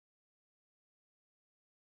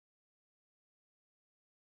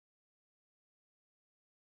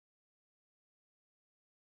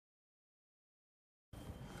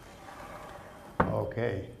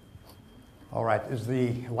Okay. All right. Is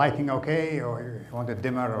the lighting okay, or you want it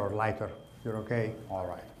dimmer or lighter? You're okay? All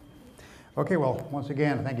right. Okay, well, once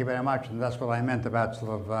again, thank you very much. And that's what I meant about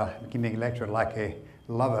sort of giving a lecture like a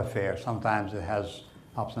love affair. Sometimes it has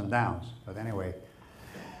ups and downs. But anyway.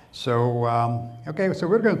 So, okay, so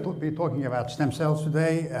we're going to be talking about stem cells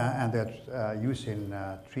today and their use in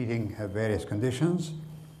treating various conditions.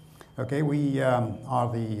 Okay, we are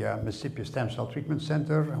the Mississippi Stem Cell Treatment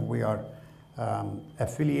Center, and we are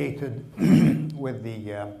affiliated with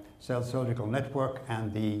the Cell Surgical Network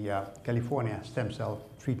and the California Stem Cell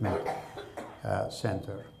Treatment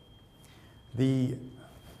Center. The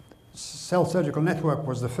Cell Surgical Network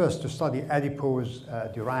was the first to study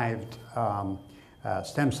adipose-derived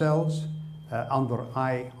stem cells under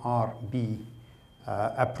IRB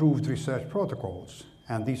approved research protocols,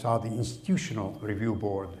 and these are the institutional review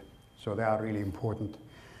board, so they are really important.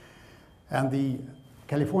 And the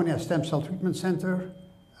California Stem Cell Treatment Center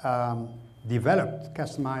developed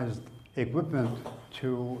customized equipment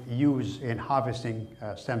to use in harvesting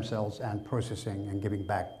stem cells and processing and giving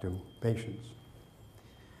back to patients.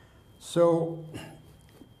 So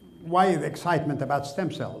why the excitement about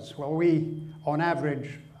stem cells? Well, we, on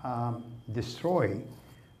average, destroy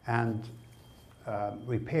and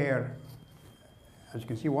repair, as you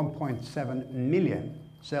can see, 1.7 million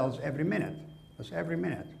cells every minute. That's every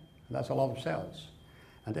minute. That's a lot of cells.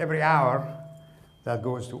 And every hour, that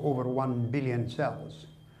goes to over 1 billion cells.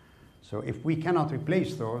 So if we cannot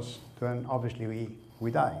replace those, then obviously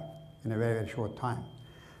we die in a very, very short time.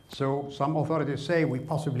 So some authorities say we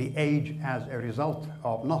possibly age as a result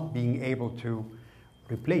of not being able to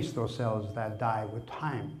replace those cells that die with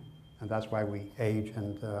time. And that's why we age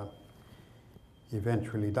and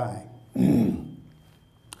eventually die.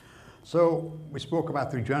 So we spoke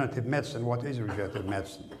about regenerative medicine. What is regenerative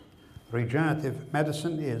medicine? Regenerative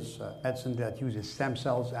medicine is medicine that uses stem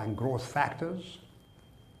cells and growth factors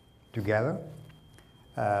together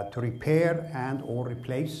to repair and or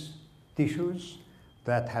replace tissues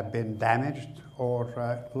that have been damaged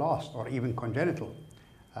or lost, or even congenital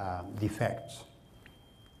defects.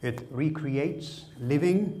 It recreates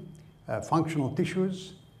living, functional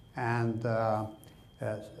tissues, and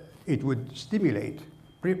it would stimulate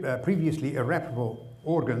previously irreparable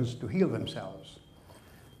organs to heal themselves,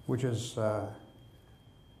 which is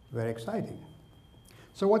very exciting.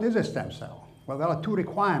 So what is a stem cell? Well, there are two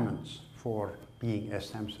requirements for being a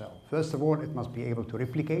stem cell. First of all, it must be able to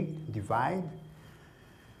replicate, divide,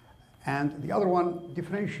 and the other one,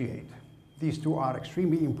 differentiate. These two are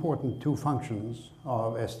extremely important two functions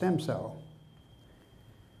of a stem cell.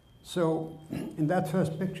 So in that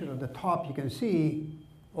first picture at the top, you can see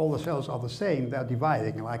all the cells are the same. They're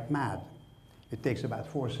dividing like mad. It takes about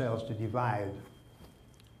 4 cells to divide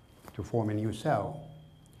to form a new cell.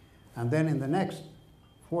 And then in the next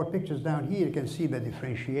 4 pictures down here, you can see the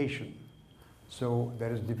differentiation. So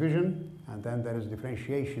there is division, and then there is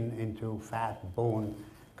differentiation into fat, bone,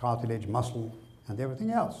 cartilage, muscle, and everything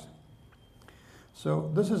else. So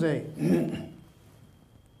this is a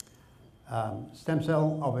stem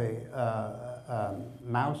cell of a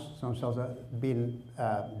mouse. Some cells have been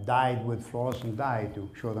dyed with fluorescent dye to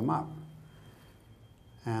show them up.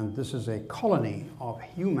 And this is a colony of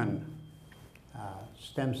human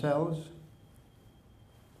stem cells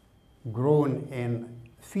grown in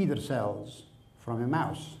feeder cells from a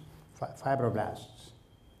mouse, fibroblasts.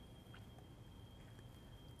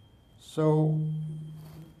 So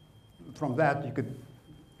from that, you could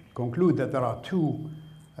conclude that there are two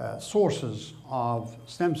sources of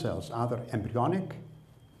stem cells, either embryonic,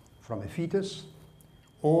 from a fetus,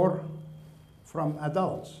 or from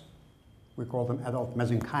adults. We call them adult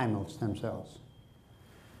mesenchymal stem cells.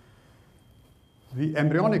 The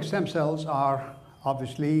embryonic stem cells are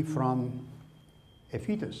obviously from a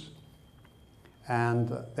fetus, and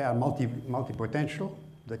they are multipotential.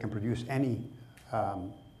 They can produce any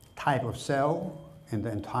type of cell in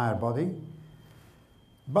the entire body.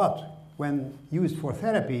 But when used for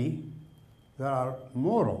therapy, there are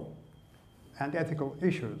moral and ethical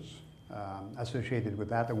issues associated with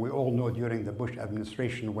that. And we all know during the Bush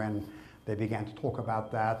administration when they began to talk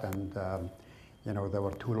about that, and you know, there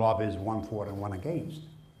were 2 lobbies, one for and one against.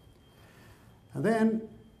 And then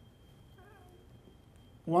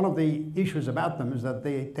one of the issues about them is that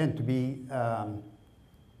they tend to be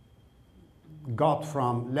got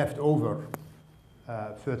from leftover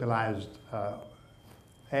fertilized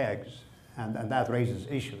eggs, and that raises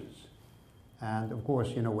issues. And of course,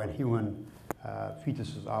 you know, when human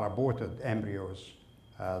fetuses are aborted, embryos,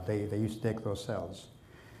 they used to take those cells.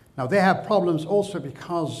 Now they have problems also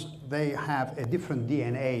because they have a different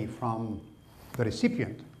DNA from the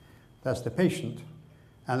recipient, that's the patient,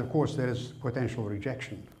 And of course, there is potential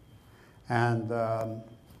rejection. And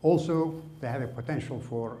also, they have a potential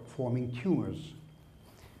for forming tumors.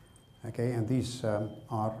 Okay, and these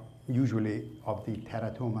are usually of the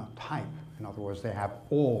teratoma type. In other words, they have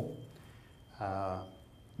all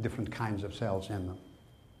different kinds of cells in them.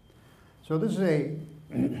 So this is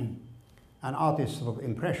an artist's sort of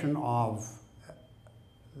impression of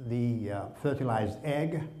the fertilized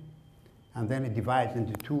egg, and then it divides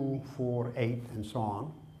into 2, 4, 8, and so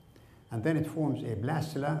on. And then it forms a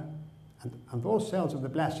blastula, and those cells of the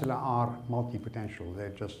blastula are multipotential. They're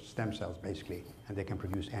just stem cells, basically, and they can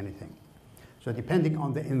produce anything. So depending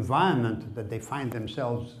on the environment that they find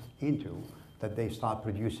themselves into, that they start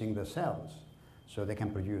producing the cells. So they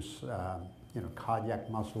can produce cardiac,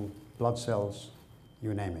 muscle, blood cells,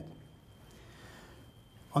 you name it.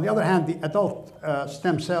 On the other hand, the adult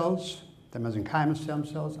stem cells, the mesenchymal stem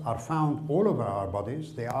cells, are found all over our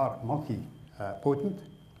bodies. They are multipotent,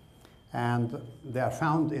 and they are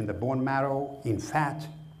found in the bone marrow, in fat,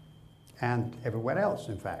 and everywhere else,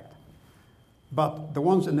 in fact. But the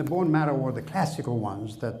ones in the bone marrow were the classical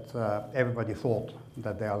ones that everybody thought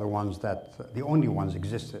that they are the ones that, the only ones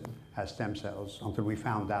existed as stem cells until we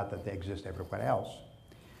found out that they exist everywhere else.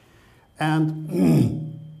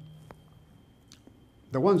 And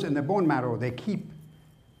the ones in the bone marrow, they keep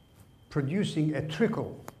producing a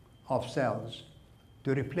trickle of cells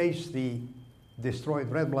to replace the destroyed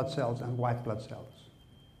red blood cells and white blood cells.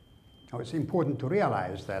 Now, it's important to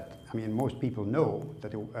realize that, I mean, most people know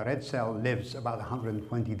that a red cell lives about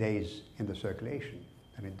 120 days in the circulation,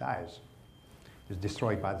 and it dies. It's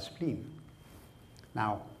destroyed by the spleen.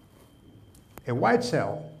 Now, a white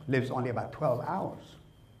cell lives only about 12 hours.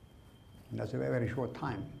 And that's a very, very short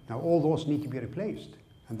time. Now, all those need to be replaced,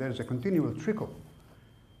 and there's a continual trickle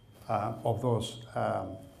of those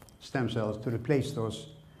stem cells to replace those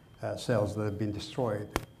cells that have been destroyed.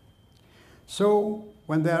 So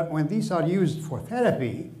when these are used for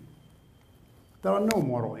therapy, there are no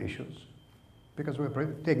moral issues because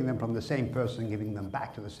we're taking them from the same person, giving them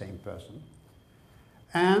back to the same person.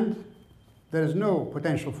 And there is no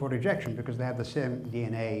potential for rejection because they have the same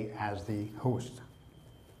DNA as the host.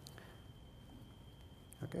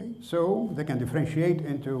 Okay, so they can differentiate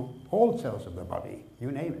into all cells of the body,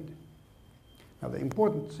 you name it. Now,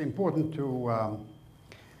 it's important to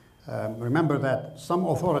remember that some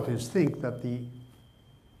authorities think that the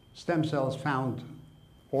stem cells found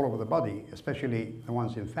all over the body, especially the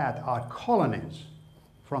ones in fat, are colonies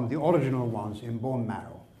from the original ones in bone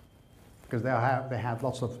marrow, because they have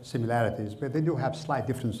lots of similarities, but they do have slight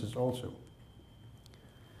differences also.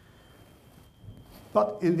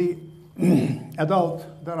 But in the adult,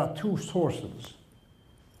 there are two sources.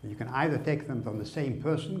 You can either take them from the same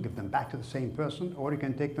person, give them back to the same person, or you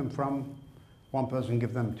can take them from one person,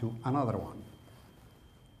 give them to another one.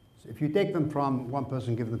 So if you take them from one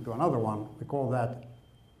person, give them to another one, we call that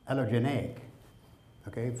allogeneic,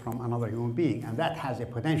 okay, from another human being. And that has a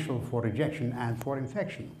potential for rejection and for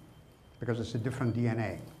infection because it's a different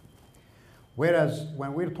DNA. Whereas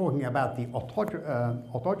when we're talking about the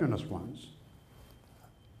autogenous ones,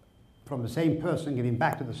 from the same person, giving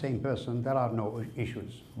back to the same person, there are no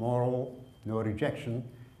issues. Moral, no rejection,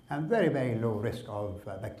 and very, very low risk of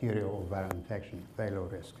bacterial or viral infection. Very low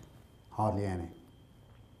risk, hardly any.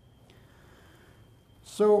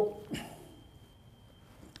 So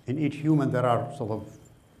in each human, there are sort of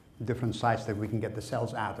different sites that we can get the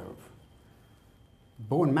cells out of.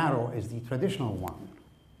 Bone marrow is the traditional one,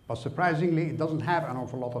 but surprisingly, it doesn't have an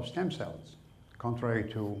awful lot of stem cells, contrary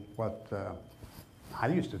to what I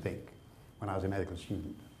used to think when I was a medical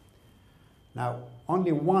student. Now,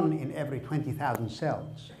 only 1 in every 20,000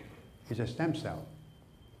 cells is a stem cell,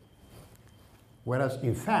 whereas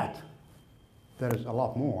in fat, there is a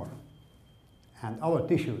lot more. And other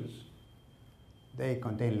tissues, they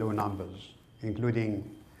contain low numbers, including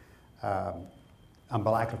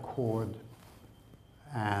umbilical cord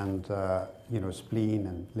and spleen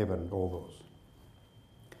and liver and all those.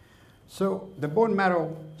 So the bone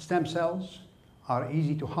marrow stem cells are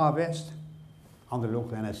easy to harvest under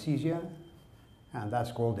local anesthesia, and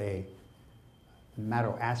that's called a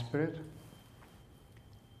marrow aspirate.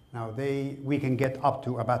 Now we can get up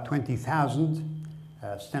to about 20,000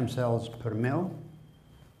 stem cells per mil,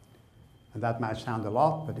 and that might sound a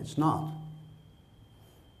lot, but it's not,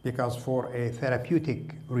 because for a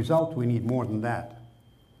therapeutic result we need more than that.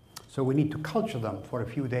 So we need to culture them for a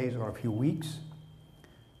few days or a few weeks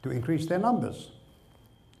to increase their numbers.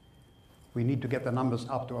 We need to get the numbers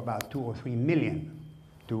up to about 2 or 3 million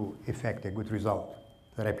to effect a good result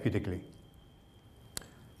therapeutically.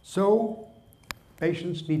 So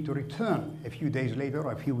patients need to return a few days later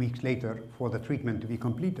or a few weeks later for the treatment to be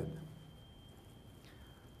completed.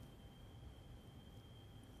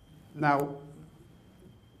 Now,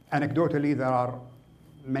 anecdotally, there are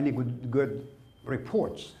many good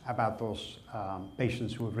reports about those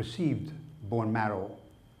patients who have received bone marrow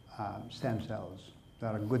stem cells.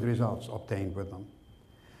 There are good results obtained with them.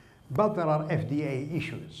 But there are FDA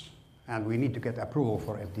issues, and we need to get approval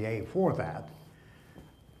for FDA for that,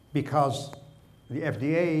 because the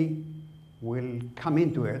FDA will come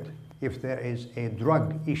into it if there is a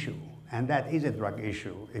drug issue, and that is a drug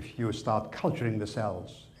issue if you start culturing the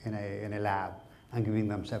cells in a lab and giving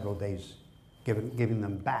them several days, giving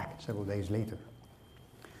them back several days later.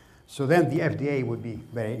 So then the FDA would be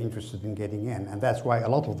very interested in getting in, and that's why a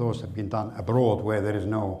lot of those have been done abroad where there is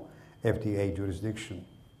no FDA jurisdiction.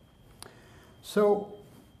 So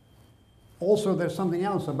also there's something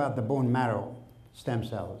else about the bone marrow stem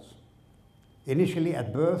cells. Initially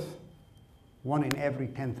at birth, 1 in every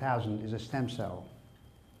 10,000 is a stem cell.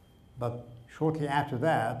 But shortly after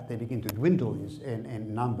that, they begin to dwindle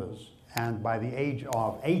in numbers. And by the age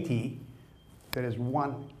of 80, there is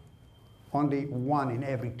only 1 in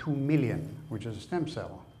every 2 million, which is a stem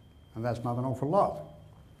cell. And that's not an awful lot.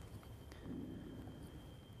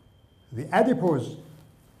 The adipose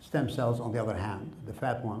stem cells, on the other hand, the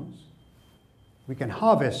fat ones, we can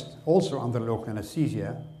harvest also under local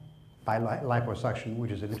anesthesia by liposuction, which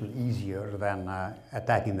is a little easier than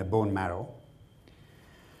attacking the bone marrow.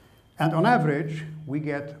 And on average, we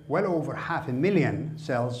get well over 500,000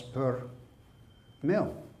 cells per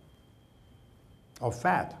mil of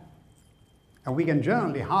fat. And we can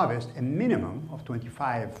generally harvest a minimum of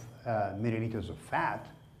 25 milliliters of fat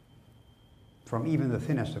from even the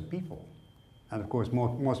thinnest of people. And of course,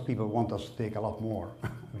 most people want us to take a lot more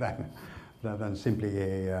than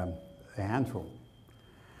simply a handful.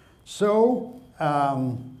 So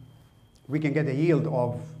we can get a yield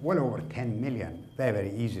of well over 10 million,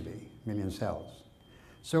 very easily, million cells.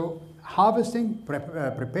 So harvesting,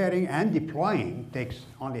 preparing, and deploying takes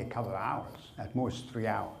only a couple of hours, at most 3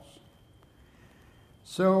 hours.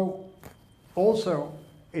 So also,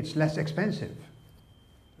 it's less expensive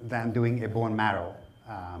than doing a bone marrow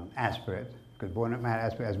aspirate, because bone marrow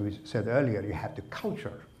aspirate, as we said earlier, you have to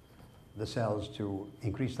culture the cells to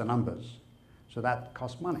increase the numbers. So that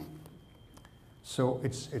costs money. So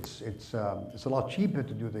it's a lot cheaper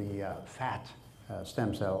to do the fat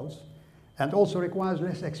stem cells, and also requires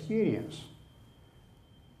less experience,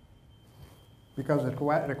 because it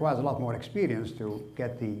requires a lot more experience to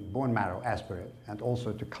get the bone marrow aspirate and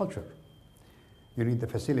also to culture. You need the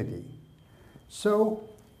facility. So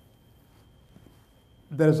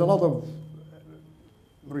there's a lot of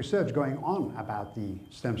research going on about the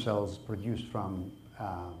stem cells produced from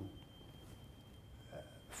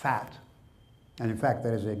fat. And in fact,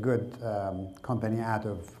 there is a good company out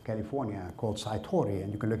of California called Cytori,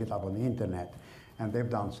 and you can look it up on the internet. And they've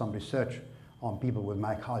done some research on people with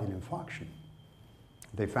myocardial infarction.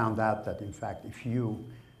 They found out that, in fact, if you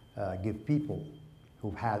give people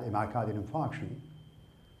who've had a myocardial infarction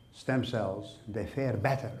stem cells, they fare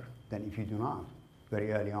better than if you do not,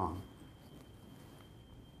 very early on.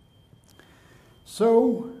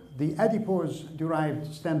 So the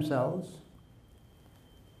adipose-derived stem cells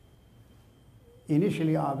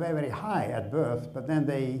initially are very high at birth, but then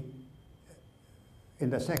they, in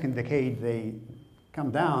the second decade, they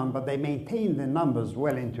come down, but they maintain the numbers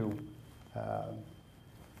well into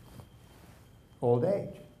old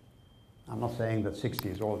age. I'm not saying that 60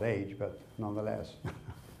 is old age, but nonetheless.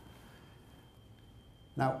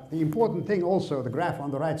 Now, the important thing also, the graph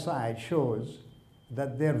on the right side shows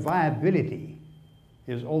that their viability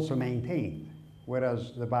is also maintained,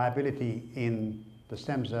 whereas the viability in the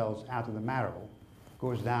stem cells out of the marrow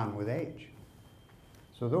goes down with age.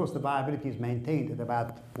 So the viability is maintained at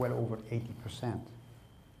about well over 80%.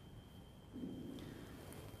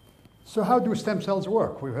 So how do stem cells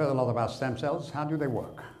work? We've heard a lot about stem cells. How do they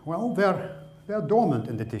work? Well, they're dormant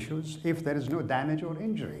in the tissues if there is no damage or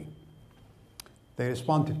injury. They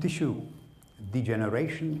respond to tissue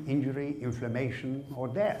degeneration, injury, inflammation, or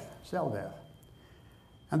death, cell death.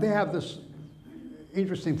 And they have this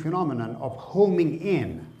interesting phenomenon of homing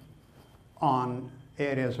in on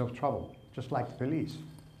areas of trouble, just like the police.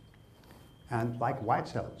 And like white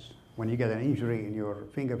cells, when you get an injury in your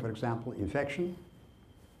finger, for example, infection,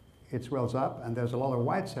 it swells up, and there's a lot of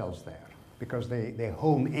white cells there because they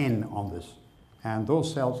home in on this. And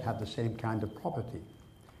those cells have the same kind of property.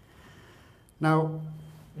 Now,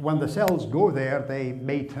 when the cells go there, they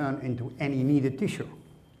may turn into any needed tissue.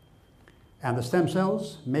 And the stem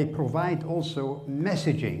cells may provide also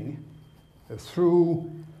messaging through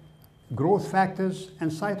growth factors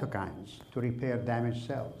and cytokines to repair damaged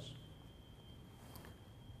cells.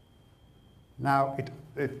 Now,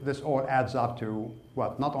 this all adds up to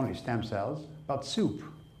what? Not only stem cells, but soup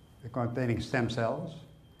containing stem cells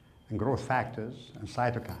and growth factors and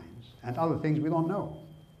cytokines and other things we don't know.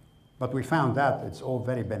 But we found that it's all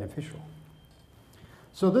very beneficial.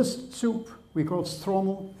 So this soup we call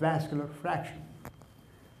stromal vascular fraction,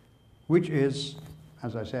 which is,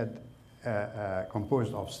 as I said,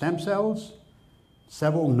 composed of stem cells,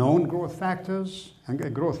 several known growth factors, and a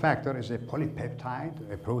growth factor is a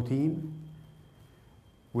polypeptide, a protein,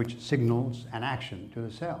 which signals an action to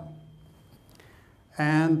the cell.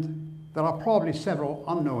 And there are probably several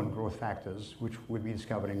unknown growth factors which we'll be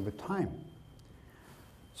discovering with time.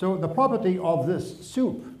 So the property of this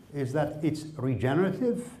soup is that it's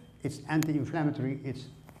regenerative, it's anti-inflammatory, it's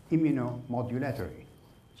immunomodulatory.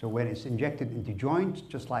 So when it's injected into joints,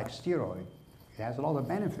 just like steroid, it has a lot of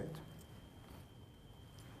benefit.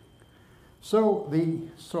 So the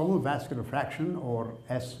stromal vascular fraction, or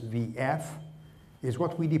SVF, is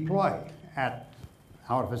what we deploy at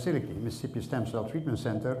our facility, Mississippi Stem Cell Treatment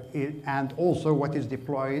Center, and also what is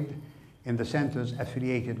deployed in the centers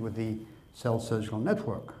affiliated with the cell surgical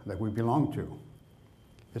network that we belong to.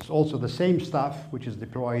 It's also the same stuff which is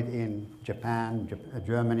deployed in Japan,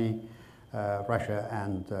 Germany, Russia,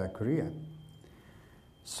 and Korea.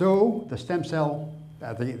 So the stem cell,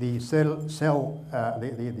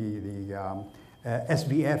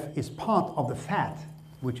 SVF is part of the fat,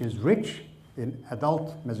 which is rich in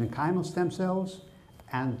adult mesenchymal stem cells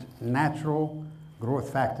and natural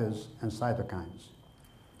growth factors and cytokines.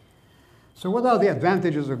 So what are the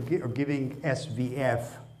advantages of giving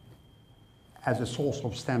SVF as a source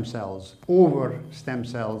of stem cells over stem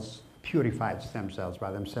cells, purified stem cells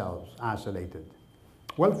by themselves, isolated?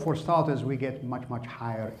 Well, for starters, we get much, much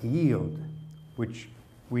higher yield, which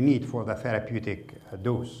we need for the therapeutic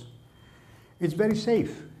dose. It's very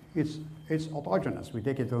safe. It's autogenous. We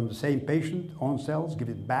take it on the same patient, own cells, give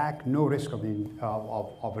it back, no risk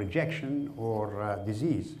of rejection or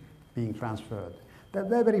disease being transferred.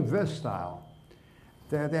 They're very versatile.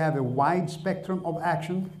 They have a wide spectrum of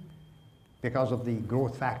action because of the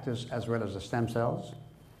growth factors as well as the stem cells.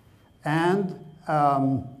 And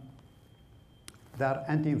they're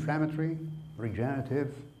anti-inflammatory,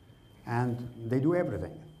 regenerative, and they do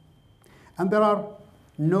everything. And there are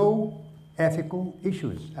no ethical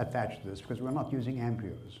issues attached to this because we're not using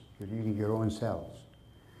embryos. You're using your own cells.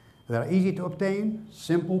 They're easy to obtain,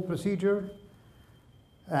 simple procedure,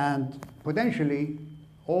 and potentially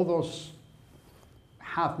all those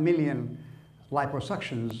 500,000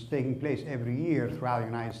 liposuctions taking place every year throughout the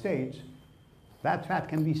United States, that fat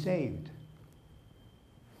can be saved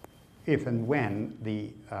if and when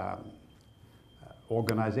the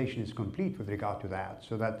organization is complete with regard to that,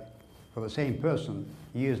 so that for the same person,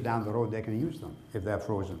 years down the road, they can use them if they're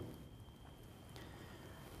frozen.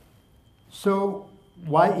 So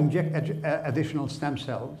why inject additional stem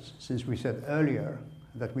cells, since we said earlier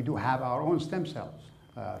that we do have our own stem cells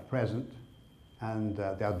present, and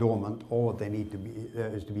they're dormant, or they need to be,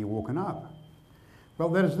 is to be woken up? Well,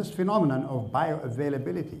 there is this phenomenon of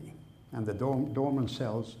bioavailability, and the dormant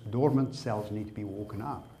cells need to be woken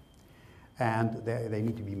up, and they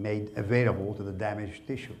need to be made available to the damaged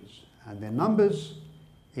tissues. And their numbers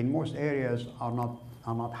in most areas are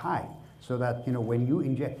not high, so that when you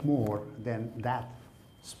inject more, then that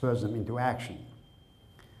spurs them into action.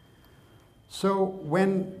 So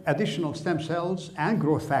when additional stem cells and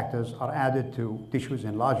growth factors are added to tissues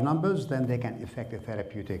in large numbers, then they can effect a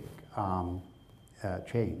therapeutic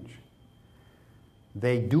change.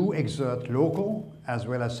 They do exert local as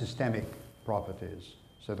well as systemic properties,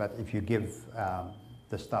 so that if you give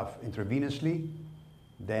the stuff intravenously,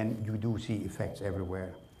 then you do see effects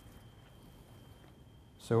everywhere.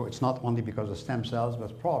 So it's not only because of stem cells,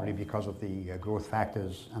 but probably because of the growth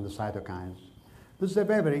factors and the cytokines. This is a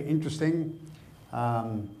very, very interesting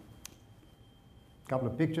couple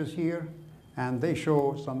of pictures here, and they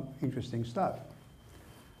show some interesting stuff.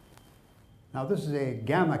 Now, this is a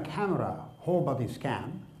gamma camera whole body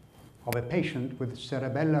scan of a patient with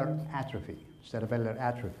cerebellar atrophy.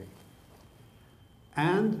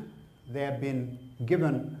 And they have been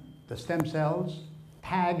given the stem cells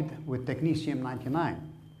tagged with technetium-99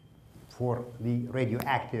 for the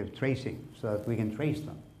radioactive tracing, so that we can trace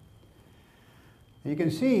them. You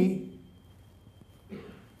can see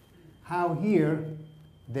how here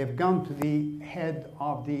they've gone to the head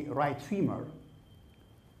of the right femur,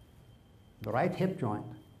 the right hip joint,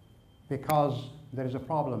 because there is a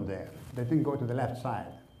problem there. They didn't go to the left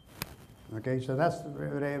side. Okay, so that's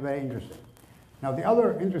very, very interesting. Now, the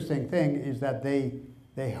other interesting thing is that they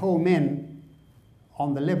they home in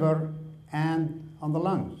on the liver and on the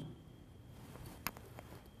lungs.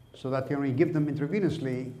 So that when we give them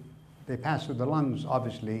intravenously, they pass through the lungs,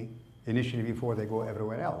 obviously, initially before they go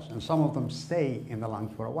everywhere else. And some of them stay in the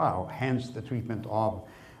lungs for a while, hence the treatment of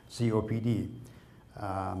COPD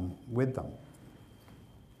with them.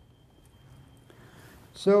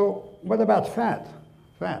 So what about fat?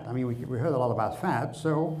 Fat, I mean, we heard a lot about fat.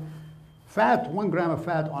 So fat, 1 gram of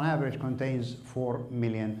fat on average contains 4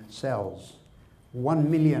 million cells.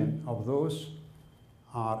 1 million of those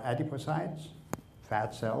are adipocytes,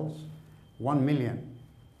 fat cells. 1 million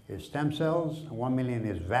is stem cells, and 1 million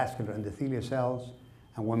is vascular endothelial cells,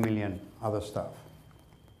 and 1 million other stuff.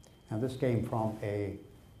 And this came from a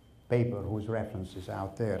paper whose reference is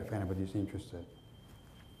out there if anybody's interested.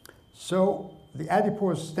 So the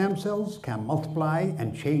adipose stem cells can multiply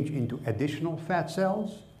and change into additional fat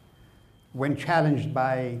cells when challenged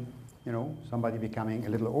by, somebody becoming a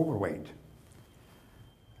little overweight.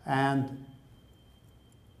 And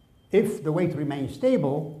if the weight remains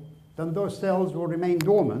stable, then those cells will remain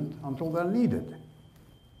dormant until they're needed.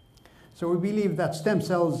 So we believe that stem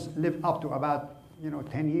cells live up to about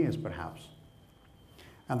 10 years perhaps.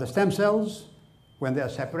 And the stem cells, when they are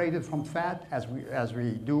separated from fat, as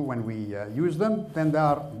we do when we use them, then they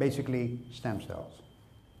are basically stem cells.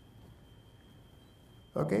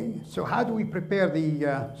 Okay, so how do we prepare the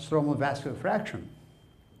stromal vascular fraction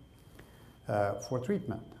for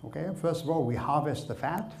treatment? Okay, first of all, we harvest the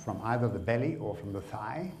fat from either the belly or from the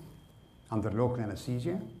thigh under local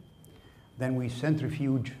anesthesia. Then we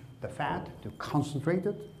centrifuge the fat to concentrate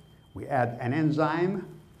it. We add an enzyme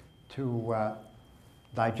to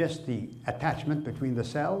digest the attachment between the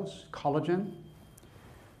cells, collagen.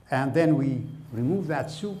 And then we remove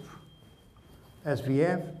that soup,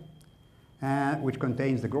 SVF, which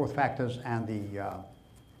contains the growth factors and the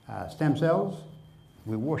stem cells.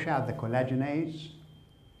 We wash out the collagenase.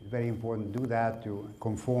 It's very important to do that to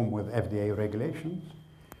conform with FDA regulations.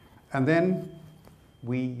 And then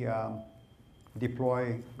we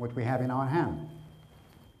deploy what we have in our hand.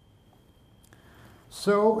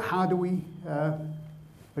 So how do we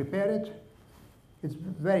prepare it? It's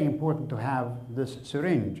very important to have this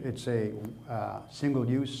syringe. It's a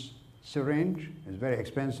single-use syringe. It's very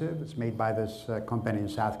expensive. It's made by this company in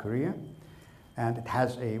South Korea. And it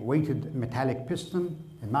has a weighted metallic piston,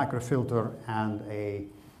 a microfilter, and a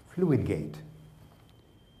fluid gate.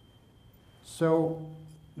 So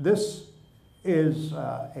this is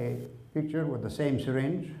a picture with the same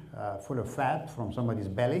syringe full of fat from somebody's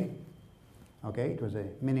belly. Okay, it was a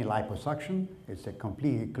mini liposuction. It's a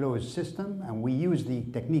completely closed system, and we use the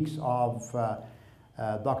techniques of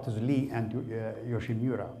Drs. Lee and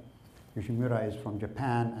Yoshimura. Yoshimura is from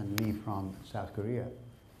Japan and Lee from South Korea.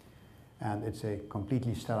 And it's a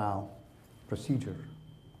completely sterile procedure.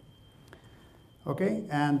 Okay,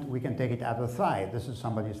 and we can take it out of the thigh. This is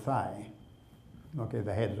somebody's thigh. Okay,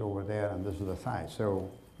 the head's over there, and this is the thigh.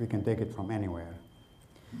 So we can take it from anywhere.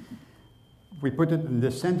 We put it in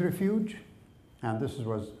this centrifuge, and this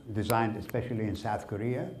was designed especially in South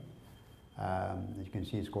Korea. As you can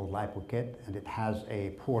see, it's called LipoKit, and it has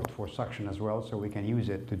a port for suction as well, so we can use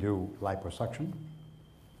it to do liposuction.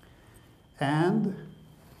 And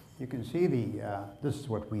you can see this is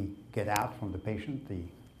what we get out from the patient, the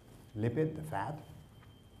lipid, the fat.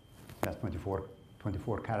 That's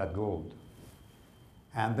 24 karat gold.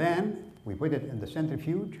 And then we put it in the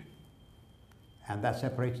centrifuge, and that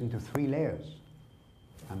separates into 3 layers.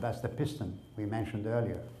 And that's the piston we mentioned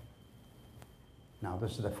earlier. Now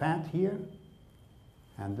this is the fat here,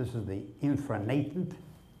 and this is the infranatant,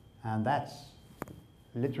 and that's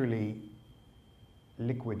literally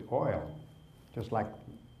liquid oil, just like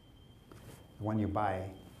the one you buy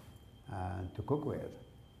to cook with.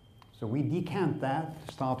 So we decant that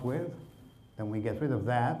to start with, then we get rid of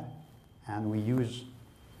that, and we use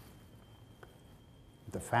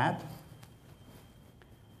the fat,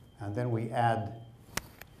 and then we add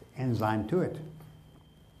enzyme to it.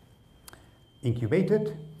 Incubate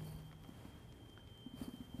it,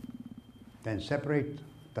 then separate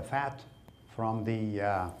the fat from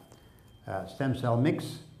the stem cell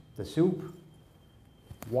mix, the soup,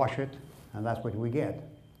 wash it, and that's what we get.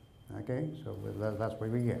 Okay, so that's what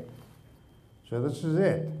we get. So this is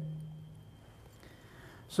it.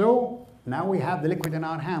 So now we have the liquid in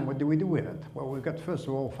our hand. What do we do with it? Well, we've got to first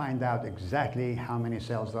of all find out exactly how many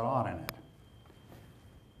cells there are in it.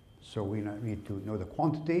 So we need to know the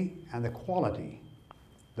quantity and the quality,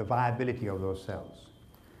 the viability of those cells.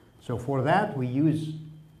 So for that, we use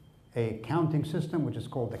a counting system, which is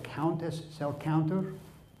called the Countess cell counter,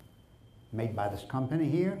 made by this company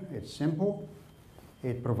here. It's simple.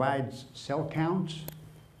 It provides cell counts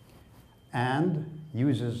and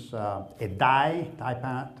uses a dye,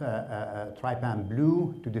 trypan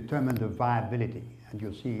blue, to determine the viability. And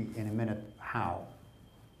you'll see in a minute how.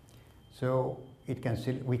 So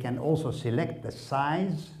we can also select the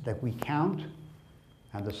size that we count,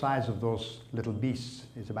 and the size of those little beasts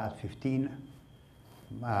is about 15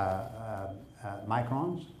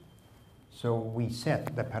 microns. So we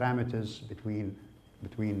set the parameters between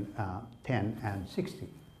 10 and 60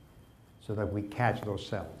 so that we catch those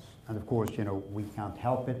cells. And of course, you know, we can't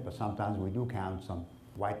help it, but sometimes we do count some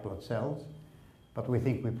white blood cells, but we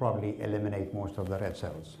think we probably eliminate most of the red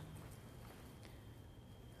cells.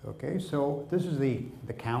 Okay, so this is the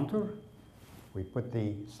counter. We put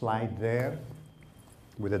the slide there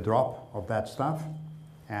with a drop of that stuff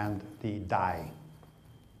and the dye.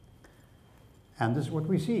 And this is what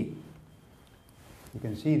we see. You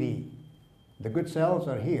can see the good cells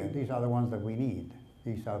are here. These are the ones that we need.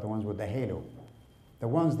 These are the ones with the halo. The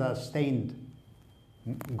ones that are stained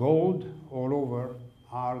gold all over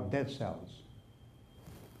are dead cells.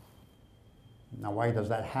 Now, why does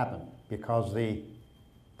that happen? Because the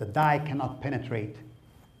dye cannot penetrate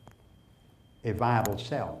a viable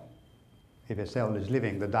cell. If a cell is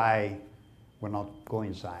living, the dye will not go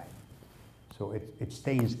inside. So it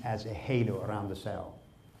stains as a halo around the cell.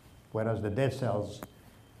 Whereas the dead cells,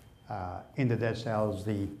 in the dead cells,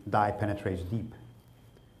 the dye penetrates deep.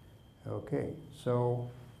 Okay, so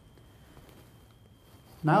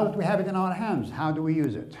now that we have it in our hands, how do we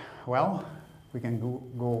use it? Well, we can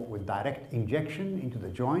go with direct injection into the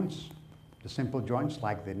joints, the simple joints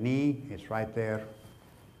like the knee. It's right there.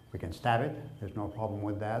 We can stab it. There's no problem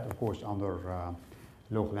with that. Of course, under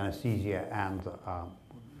local anesthesia and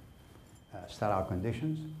sterile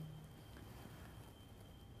conditions.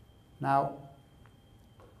 Now,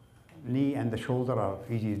 knee and the shoulder are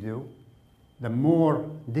easy to do. The more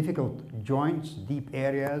difficult joints, deep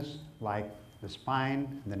areas like the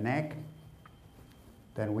spine, the neck,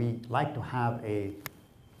 then we like to have a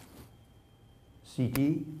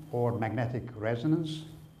CT or magnetic resonance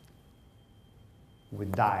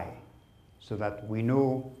with dye so that we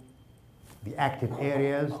know the active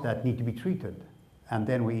areas that need to be treated, and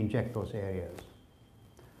then we inject those areas.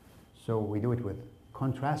 So we do it with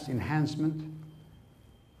contrast enhancement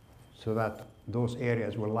so that those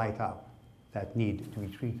areas will light up that need to be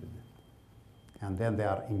treated. And then they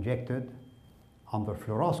are injected under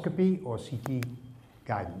fluoroscopy or CT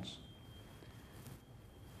guidance.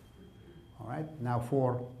 All right, now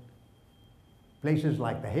for places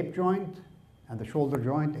like the hip joint and the shoulder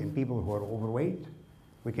joint in people who are overweight,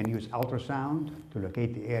 we can use ultrasound to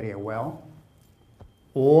locate the area well.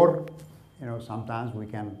 Or, you know, sometimes we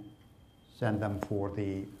can send them for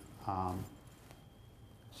the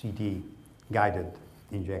CT guided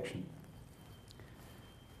injection.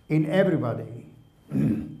 In everybody,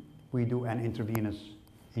 we do an intravenous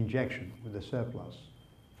injection with the surplus.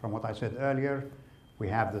 From what I said earlier, we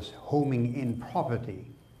have this homing in property,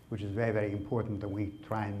 which is very, very important, and we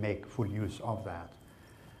try and make full use of that.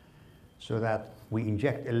 So that we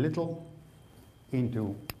inject a little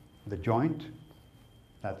into the joint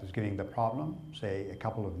that is giving the problem, say a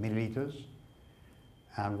couple of milliliters,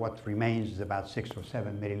 and what remains is about 6 or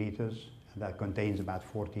 7 milliliters, and that contains about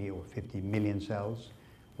 40 or 50 million cells.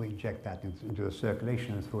 We inject that into the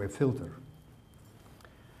circulation through a filter.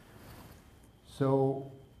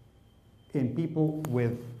 So in people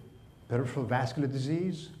with peripheral vascular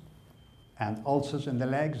disease and ulcers in the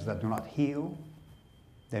legs that do not heal,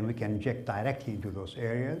 then we can inject directly into those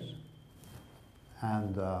areas.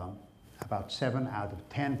 And about 7 out of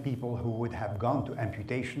 10 people who would have gone to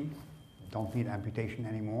amputation don't need amputation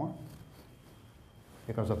anymore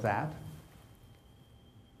because of that.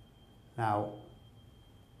 Now,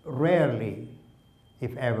 rarely,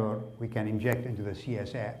 if ever, we can inject into the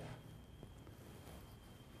CSF,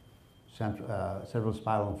 cerebral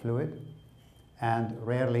spinal fluid, and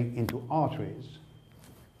rarely into arteries,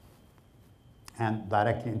 and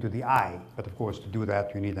directly into the eye. But of course, to do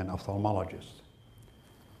that, you need an ophthalmologist.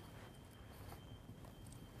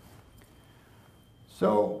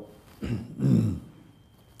 So,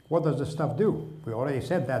 what does this stuff do? We already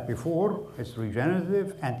said that before. It's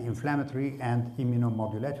regenerative, anti-inflammatory, and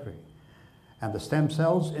immunomodulatory. And the stem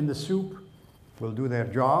cells in the soup will do their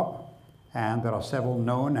job, and there are several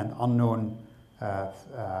known and unknown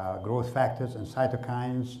growth factors and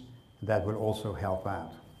cytokines that will also help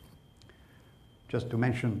out. Just to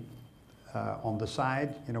mention on the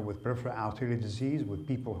side, you know, with peripheral arterial disease, with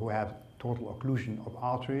people who have total occlusion of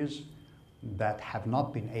arteries that have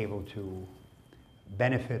not been able to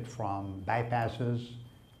benefit from bypasses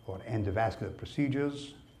or endovascular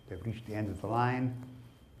procedures, they've reached the end of the line,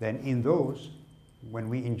 then in those, when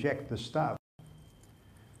we inject the stuff,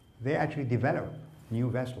 they actually develop new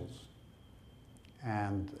vessels.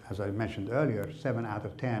 And as I mentioned earlier, 7 out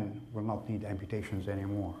of 10 will not need amputations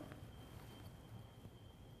anymore.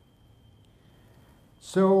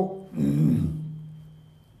 So,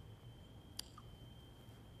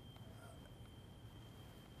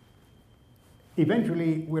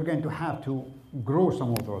 eventually we're going to have to grow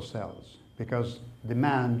some of those cells because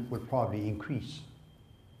demand will probably increase.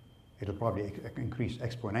 It'll probably increase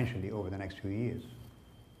exponentially over the next few years.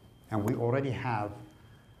 And we already have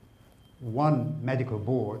one medical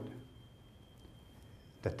board,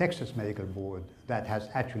 the Texas Medical Board, that has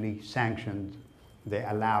actually sanctioned, they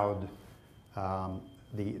allowed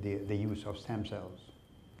the use of stem cells.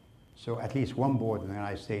 So at least one board in the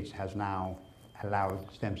United States has now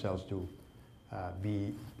allowed stem cells to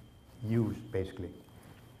be used, basically,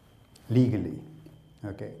 legally.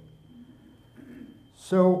 Okay.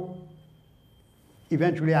 So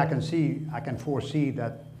eventually I can foresee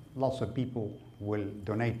that lots of people will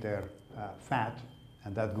donate their fat,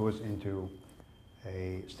 and that goes into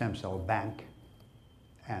a stem cell bank.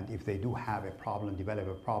 And if they do have a problem, develop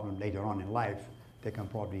a problem later on in life, they can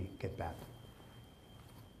probably get that.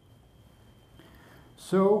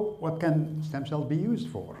 So what can stem cells be used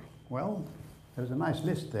for? Well, there's a nice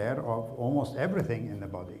list there of almost everything in the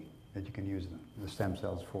body that you can use the stem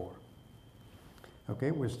cells for.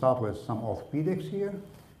 Okay, we'll start with some orthopedics here,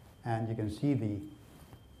 and you can see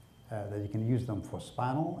that you can use them for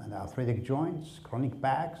spinal and arthritic joints, chronic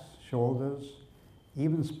backs, shoulders,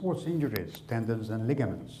 even sports injuries, tendons and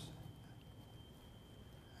ligaments.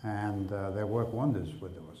 And they work wonders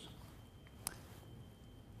with those.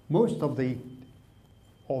 Most of the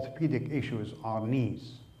orthopedic issues are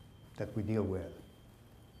knees that we deal with.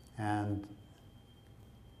 And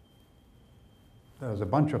there's a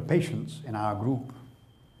bunch of patients in our group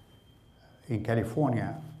in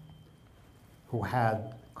California who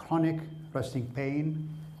had chronic resting pain,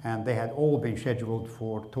 and they had all been scheduled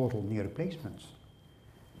for total knee replacements.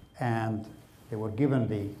 And they were given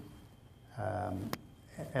the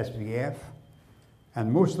SVF,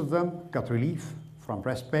 and most of them got relief from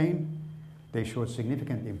breast pain. They showed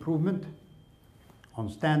significant improvement on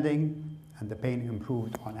standing, and the pain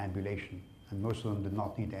improved on ambulation. And most of them did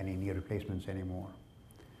not need any knee replacements anymore.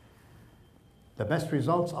 The best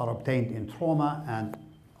results are obtained in trauma and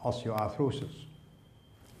osteoarthrosis.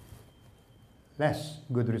 Less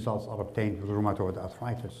good results are obtained with rheumatoid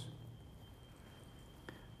arthritis.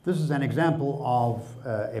 This is an example of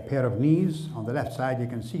a pair of knees. On the left side, you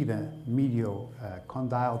can see the medial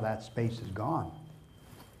condyle. That space is gone.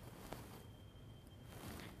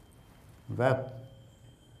 That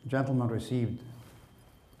gentleman received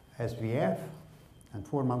SVF, and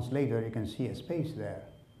 4 months later, you can see a space there.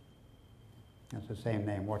 That's the same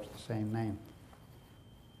name. Watch the same name.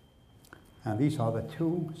 And these are the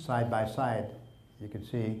two side by side. You can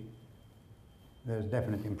see there's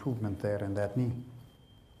definite improvement there in that knee.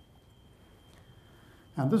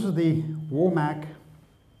 And this is the WOMAC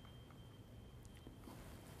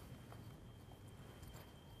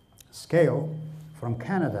scale from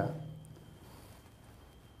Canada,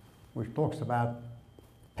 which talks about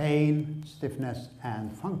pain, stiffness,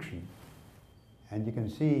 and function. And you can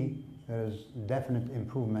see there's definite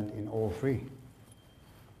improvement in all three.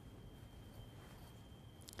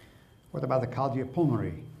 What about the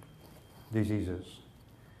cardiopulmonary diseases?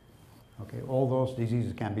 Okay, all those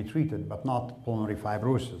diseases can be treated, but not pulmonary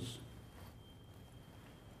fibrosis.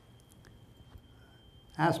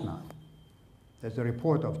 Asthma. There's a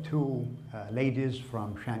report of two ladies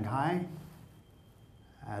from Shanghai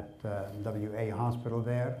at WA hospital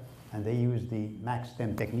there, and they use the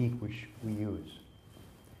MaxStem technique, which we use.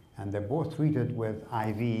 And they're both treated with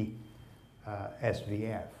IV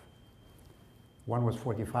SVF. One was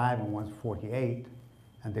 45 and one's 48,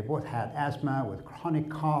 and they both had asthma with chronic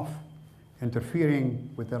cough interfering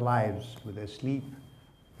with their lives, with their sleep.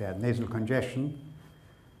 They had nasal congestion.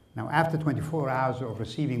 Now, after 24 hours of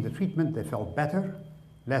receiving the treatment, they felt better,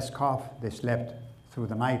 less cough, they slept through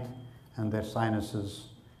the night, and their sinuses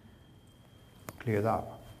cleared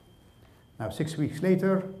up. Now, 6 weeks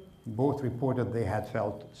later, both reported they had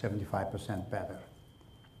felt 75% better.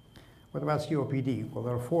 What about COPD? Well,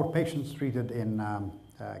 there are 4 patients treated in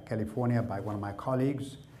California by one of my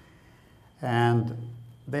colleagues, and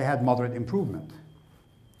they had moderate improvement.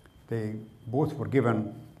 They both were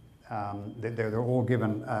given, they're all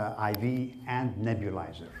given IV and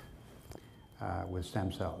nebulizer with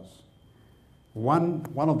stem cells. One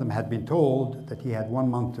of them had been told that he had 1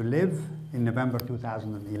 month to live in November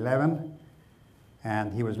 2011,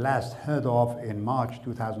 and he was last heard of in March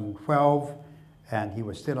 2012, and he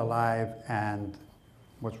was still alive and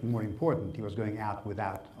what's more important, he was going out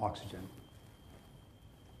without oxygen.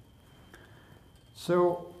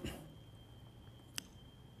 So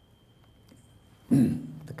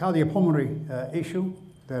the cardiopulmonary issue,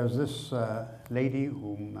 there's this lady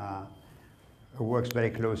who works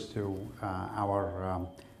very close to our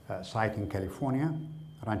site in California,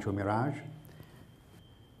 Rancho Mirage,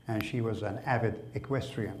 and she was an avid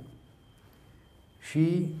equestrian.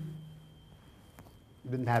 She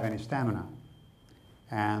didn't have any stamina,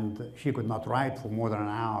 and she could not ride for more than an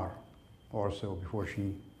hour or so before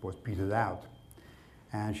she was petered out.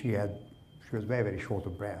 And she was very, very short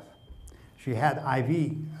of breath. She had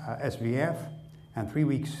IV SVF, and 3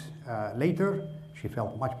 weeks later, she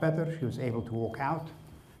felt much better. She was able to work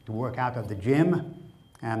out at the gym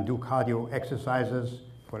and do cardio exercises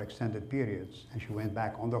for extended periods. And she went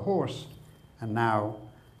back on the horse, and now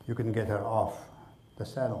you can get her off the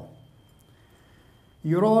saddle.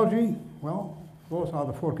 Urology, well, those are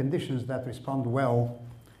the 4 conditions that respond well,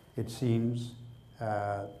 it seems,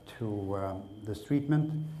 to this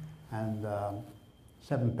treatment. And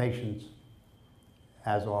 7 patients,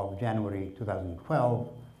 as of January 2012,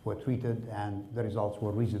 were treated, and the results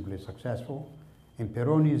were reasonably successful. In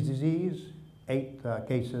Peyronie's disease, 8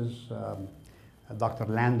 cases. Dr.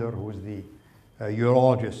 Lander, who was the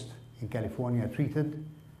urologist in California, treated,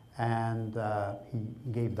 and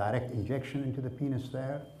he gave direct injection into the penis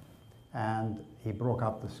there, and he broke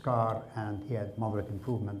up the scar, and he had moderate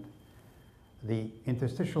improvement. The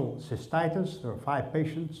interstitial cystitis, there were 5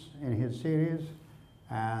 patients in his series,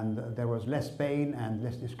 and there was less pain and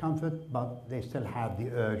less discomfort, but they still had the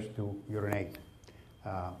urge to urinate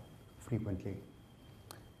frequently.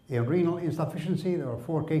 In renal insufficiency, there were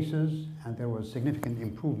 4 cases, and there was significant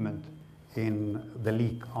improvement in the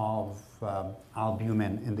leak of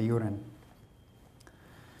albumin in the urine.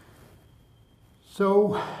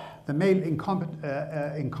 So the male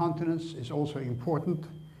incontinence is also important,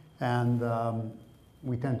 and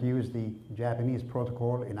we tend to use the Japanese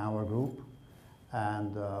protocol in our group,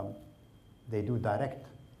 and they do direct.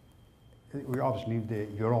 We obviously need the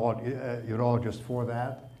urologist for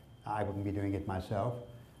that. I wouldn't be doing it myself.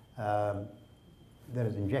 There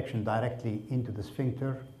is injection directly into the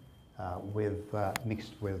sphincter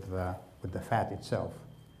mixed with the fat itself.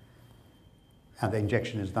 And the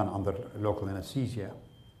injection is done under local anesthesia.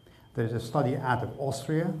 There is a study out of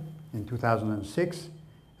Austria in 2006,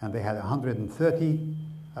 and they had 130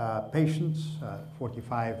 patients,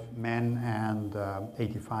 45 men and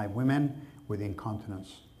 85 women with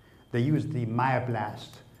incontinence. They used the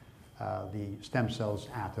myoblast, the stem cells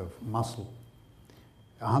out of muscle.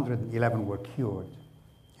 111 were cured,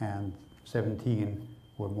 and 17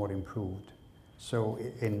 were more improved. So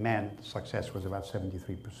in men, success was about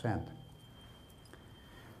 73%.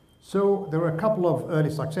 So there were a couple of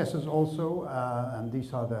early successes also, and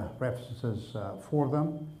these are the references for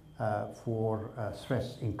them, for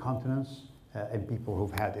stress incontinence in people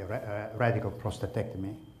who've had a radical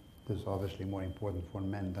prostatectomy. This is obviously more important for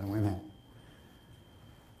men than women.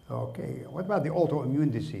 Okay, what about the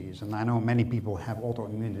autoimmune disease? And I know many people have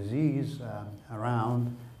autoimmune disease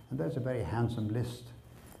around, and there's a very handsome list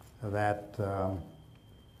that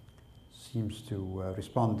seems to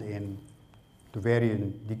respond to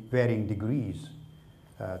varying degrees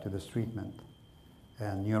to this treatment.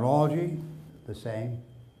 And neurology, the same.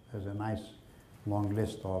 There's a nice long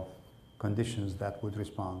list of conditions that would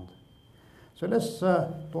respond. So let's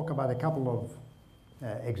talk about a couple of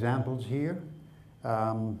examples here.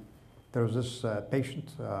 There was this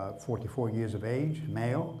patient, 44 years of age,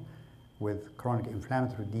 male, with chronic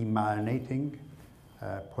inflammatory demyelinating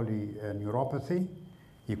polyneuropathy.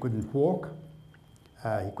 He couldn't walk.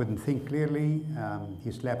 He couldn't think clearly.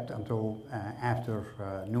 He slept until after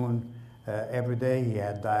noon every day. He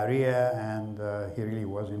had diarrhea, and he really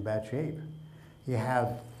was in bad shape. He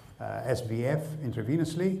had SVF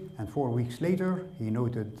intravenously, and 4 weeks later, he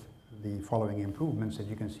noted the following improvements that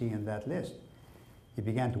you can see in that list. He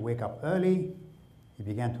began to wake up early. He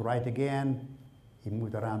began to write again. He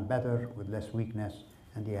moved around better with less weakness,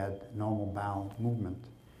 and he had normal bowel movement.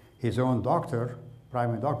 His own doctor,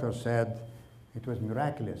 primary doctor, said it was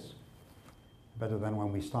miraculous, better than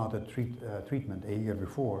when we started treatment a year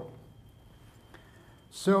before.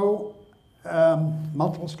 So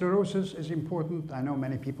multiple sclerosis is important. I know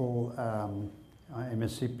many people in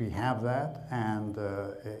Mississippi have that, and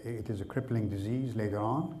it is a crippling disease later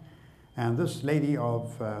on. And this lady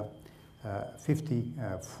of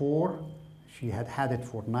 54, she had had it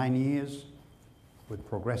for 9 years with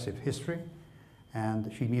progressive history,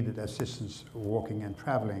 and she needed assistance walking and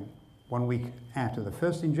traveling. 1 week after the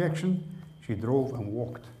first injection, she drove and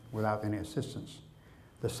walked without any assistance.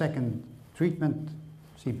 The second treatment,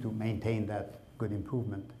 seemed to maintain that good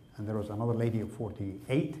improvement. And there was another lady of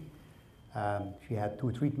 48. She had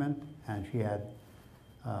 2 treatments, and she had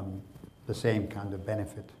the same kind of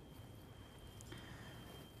benefit.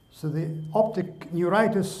 So the optic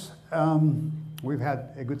neuritis, we've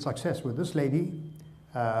had a good success with this lady.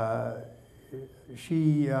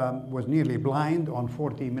 She was nearly blind on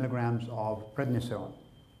 40 milligrams of prednisone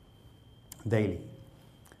daily.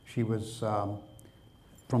 She was,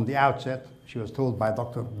 from the outset, she was told by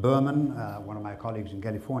Dr. Berman, one of my colleagues in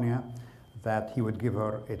California, that he would give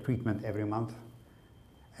her a treatment every month.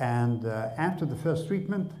 And after the first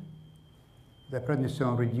treatment, the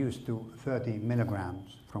prednisone reduced to 30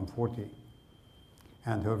 milligrams from 40.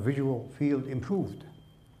 And her visual field improved.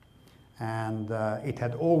 And it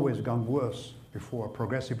had always gone worse before,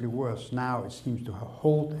 progressively worse. Now it seems to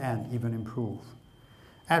hold and even improve.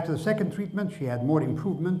 After the second treatment, she had more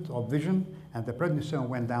improvement of vision, and the prednisone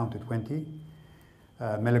went down to 20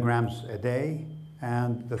 milligrams a day.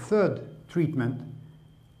 And the third treatment,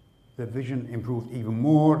 the vision improved even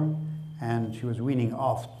more, and she was weaning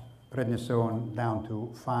off prednisone down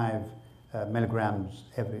to 5 milligrams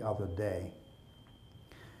every other day.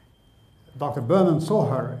 Dr. Berman saw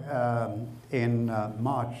her in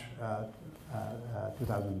March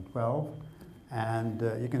 2012, and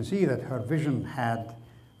you can see that her vision had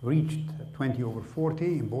reached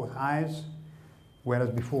 20/40 in both eyes, whereas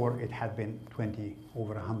before it had been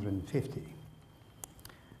 20/150.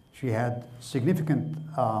 She had significant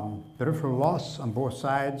peripheral loss on both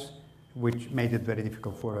sides, which made it very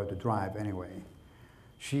difficult for her to drive anyway.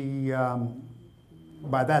 She,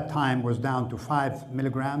 by that time, was down to 5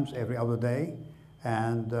 milligrams every other day,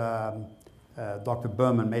 and Dr.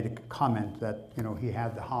 Berman made a comment that, you know, he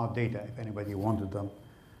had the hard data if anybody wanted them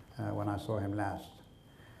when I saw him last.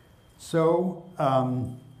 So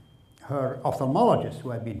her ophthalmologist, who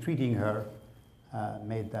had been treating her,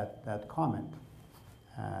 made that comment,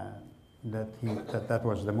 that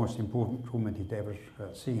was the most important improvement he'd ever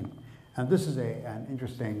seen. And this is an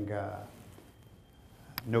interesting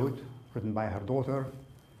note written by her daughter.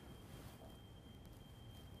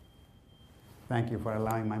 Thank you for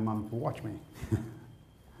allowing my mom to watch me.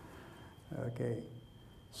 Okay.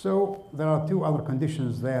 So there are 2 other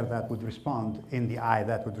conditions there that would respond in the eye,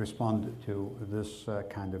 that would respond to this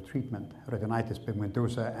kind of treatment: retinitis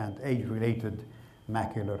pigmentosa and age-related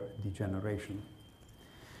macular degeneration.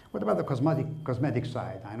 What about the cosmetic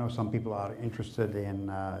side? I know some people are interested in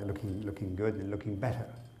looking good and looking better.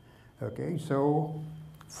 Okay, so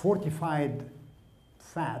fortified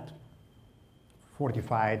fat,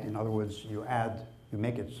 fortified, in other words, you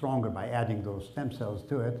make it stronger by adding those stem cells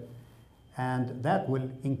to it, and that will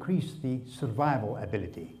increase the survival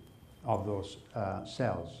ability of those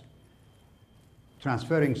cells.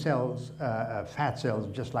 Transferring cells, fat cells,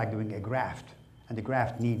 just like doing a graft, and the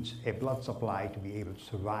graft needs a blood supply to be able to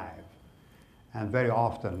survive. And very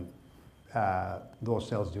often, those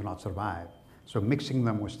cells do not survive. So mixing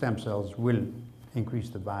them with stem cells will increase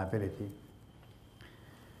the viability.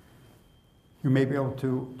 You may be able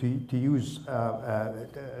to use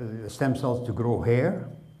stem cells to grow hair,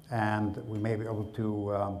 and we may be able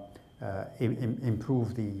to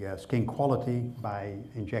improve the skin quality by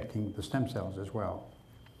injecting the stem cells as well.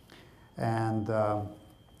 And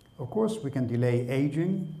of course, we can delay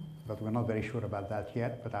aging, but we're not very sure about that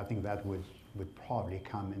yet, but I think that would probably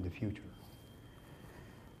come in the future.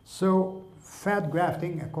 So fat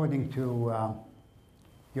grafting, according to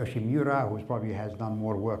Yoshimura, who probably has done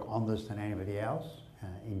more work on this than anybody else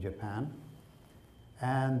in Japan,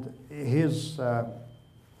 and his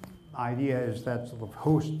idea is that sort of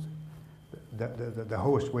host, the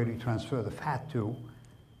host where you transfer the fat to,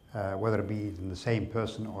 whether it be in the same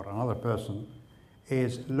person or another person,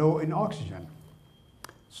 is low in oxygen.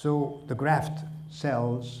 So the graft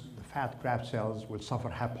cells, the fat graft cells, will suffer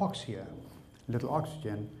hypoxia, little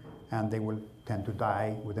oxygen, and they will tend to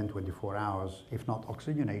die within 24 hours, if not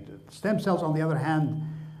oxygenated. Stem cells, on the other hand,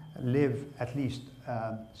 live at least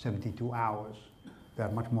 72 hours. They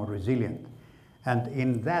are much more resilient. And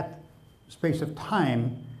in that space of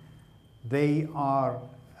time, they are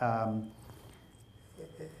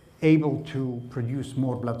able to produce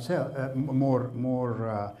more blood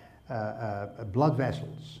blood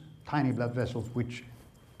vessels, tiny blood vessels, which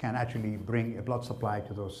can actually bring a blood supply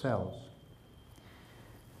to those cells.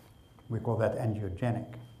 We call that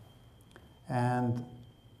angiogenic. And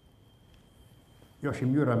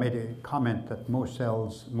Yoshimura made a comment that most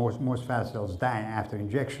fat cells die after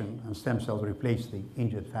injection, and stem cells replace the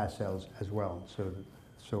injured fat cells as well. So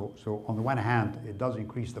on the one hand, it does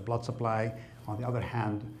increase the blood supply. On the other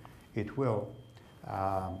hand, it will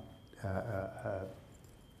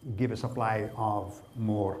give a supply of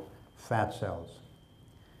more fat cells.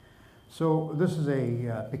 So this is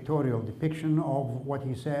a pictorial depiction of what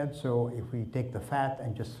he said. So if we take the fat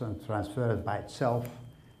and just transfer it by itself,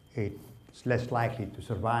 it's less likely to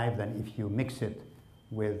survive than if you mix it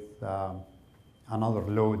with another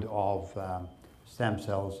load of stem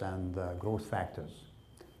cells and growth factors.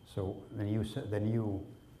 So the new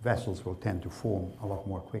vessels will tend to form a lot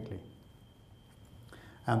more quickly.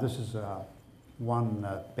 And this is one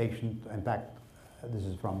patient. In fact, this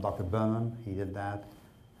is from Dr. Berman. He did that,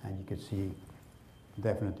 and you can see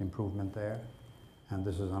definite improvement there. And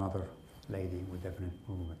this is another lady with definite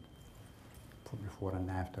improvement before and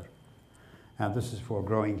after. And this is for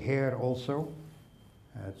growing hair also.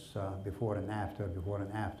 It's before and after, before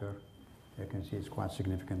and after. You can see it's quite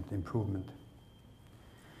significant improvement.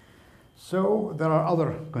 So there are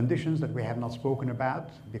other conditions that we have not spoken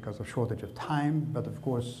about because of shortage of time, but of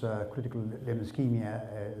course critical limb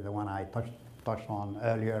ischemia, the one I touched on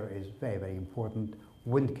earlier, is very, very important.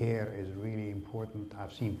 Wound care is really important.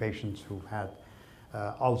 I've seen patients who've had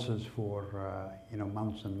ulcers for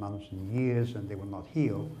months and months and years, and they will not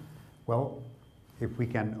heal. Well, if we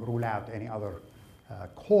can rule out any other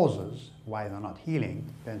causes why they're not healing,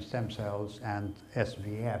 then stem cells and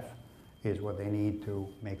SVF is what they need to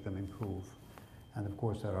make them improve. And of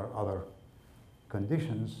course there are other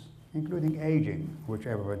conditions, including aging, which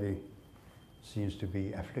everybody seems to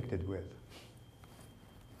be afflicted with.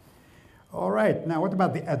 All right, now what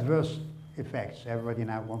about the adverse effects? Everybody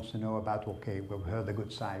now wants to know about, okay, we've heard the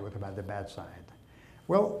good side, what about the bad side?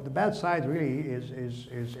 Well, the bad side really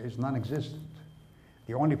is non-existent.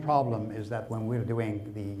 The only problem is that when we're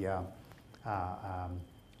doing the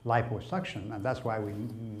liposuction, and that's why we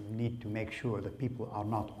need to make sure that people are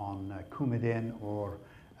not on Coumadin or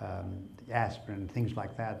aspirin, things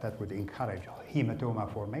like that, that would encourage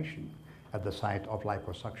hematoma formation at the site of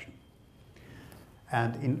liposuction.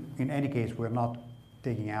 And in any case, we're not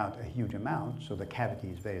taking out a huge amount, so the cavity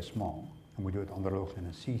is very small, and we do it under local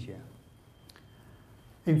anesthesia.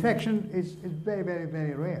 Infection is very, very,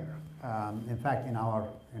 very rare. In fact, in our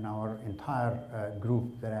entire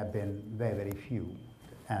group, there have been very, very few.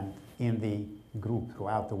 And in the group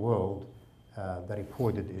throughout the world, the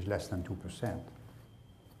reported is less than 2%.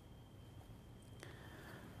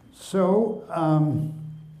 So,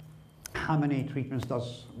 how many treatments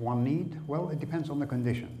does one need? Well, it depends on the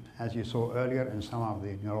condition. As you saw earlier, in some of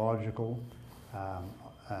the neurological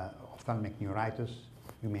ophthalmic neuritis,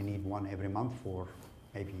 you may need one every month for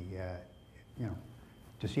maybe,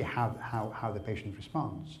 to see how the patient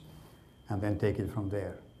responds, and then take it from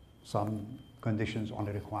there. Some conditions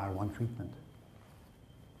only require one treatment.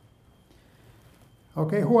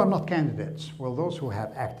 Okay, who are not candidates? Well, those who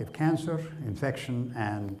have active cancer, infection,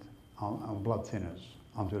 and on blood thinners,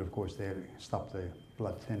 until, of course, they stop the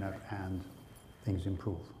blood thinner and things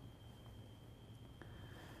improve.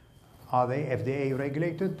 Are they FDA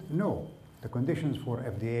regulated? No. The conditions for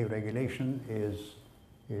FDA regulation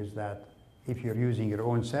is that if you're using your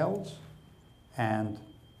own cells and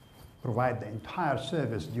provide the entire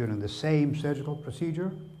service during the same surgical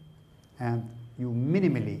procedure, and you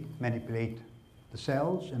minimally manipulate the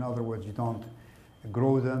cells. In other words, you don't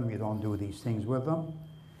grow them, you don't do these things with them,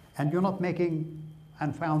 and you're not making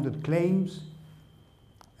unfounded claims,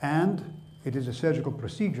 and it is a surgical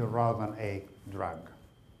procedure rather than a drug.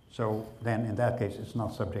 So then in that case, it's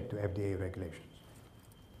not subject to FDA regulations.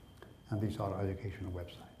 And these are educational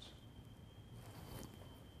websites.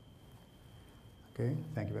 Okay,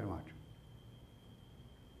 thank you very much.